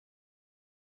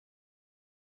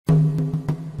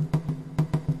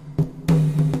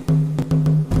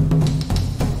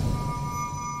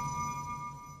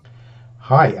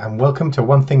Hi and welcome to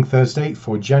One Thing Thursday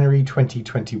for January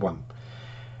 2021.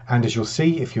 And as you'll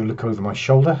see if you look over my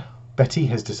shoulder, Betty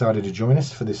has decided to join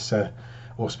us for this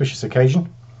auspicious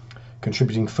occasion,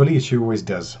 contributing fully as she always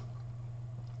does.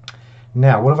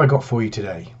 Now, what have I got for you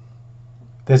today?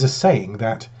 There's a saying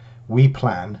that we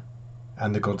plan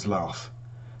and the gods laugh,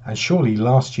 and surely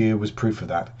last year was proof of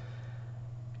that.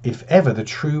 If ever the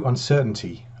true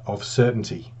uncertainty of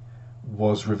certainty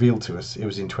was revealed to us, it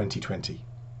was in 2020.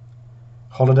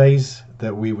 Holidays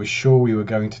that we were sure we were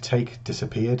going to take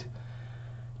disappeared.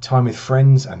 Time with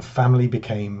friends and family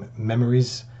became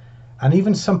memories. And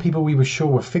even some people we were sure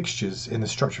were fixtures in the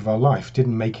structure of our life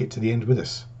didn't make it to the end with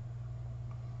us.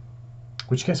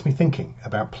 Which gets me thinking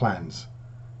about plans.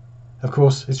 Of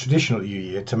course, it's traditional at New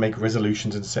Year to make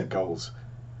resolutions and set goals.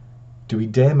 Do we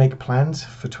dare make plans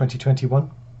for 2021?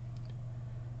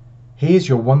 Here's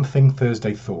your One Thing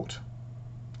Thursday thought.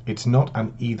 It's not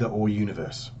an either-or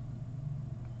universe.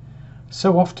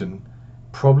 So often,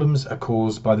 problems are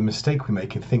caused by the mistake we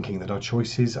make in thinking that our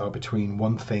choices are between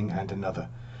one thing and another.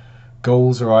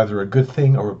 Goals are either a good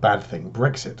thing or a bad thing.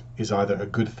 Brexit is either a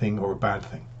good thing or a bad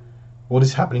thing. What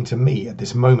is happening to me at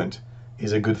this moment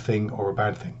is a good thing or a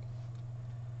bad thing.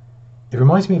 It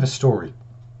reminds me of a story.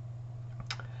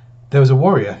 There was a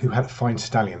warrior who had a fine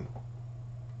stallion.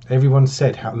 Everyone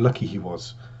said how lucky he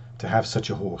was to have such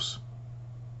a horse.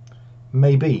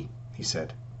 Maybe, he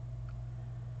said.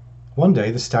 One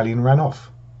day the stallion ran off.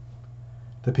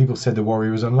 The people said the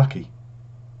warrior was unlucky.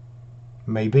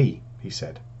 Maybe, he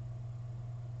said.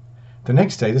 The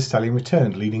next day the stallion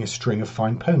returned leading a string of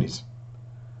fine ponies.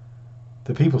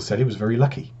 The people said he was very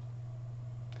lucky.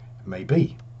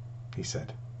 Maybe, he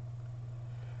said.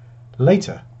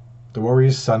 Later, the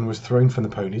warrior's son was thrown from the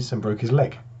ponies and broke his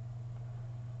leg.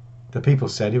 The people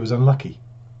said he was unlucky.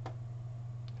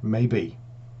 Maybe,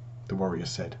 the warrior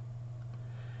said.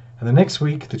 And the next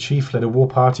week the chief led a war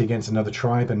party against another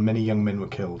tribe and many young men were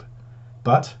killed.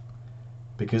 But,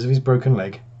 because of his broken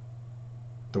leg,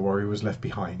 the warrior was left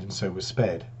behind and so was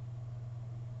spared.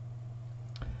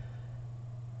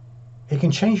 It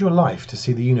can change your life to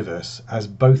see the universe as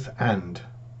both and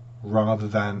rather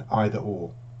than either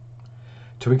or.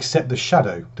 To accept the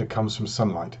shadow that comes from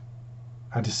sunlight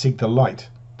and to seek the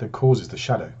light that causes the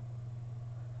shadow.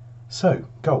 So,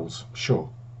 goals,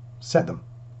 sure, set them.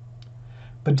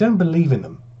 But don't believe in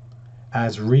them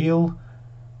as real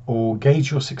or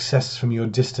gauge your success from your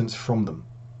distance from them.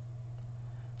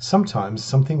 Sometimes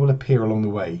something will appear along the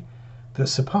way that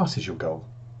surpasses your goal.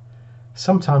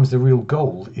 Sometimes the real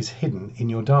goal is hidden in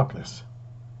your darkness.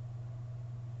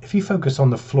 If you focus on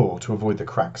the floor to avoid the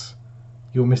cracks,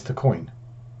 you'll miss the coin.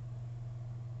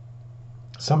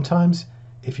 Sometimes,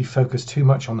 if you focus too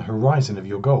much on the horizon of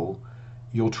your goal,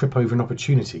 you'll trip over an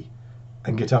opportunity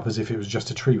and get up as if it was just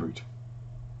a tree root.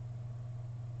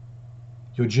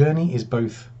 Your journey is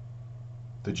both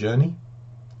the journey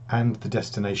and the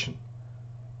destination.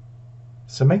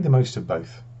 So make the most of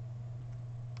both.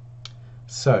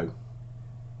 So,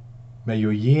 may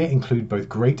your year include both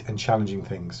great and challenging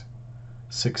things,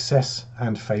 success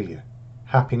and failure,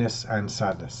 happiness and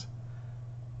sadness,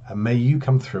 and may you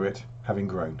come through it having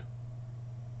grown.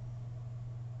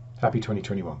 Happy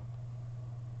 2021.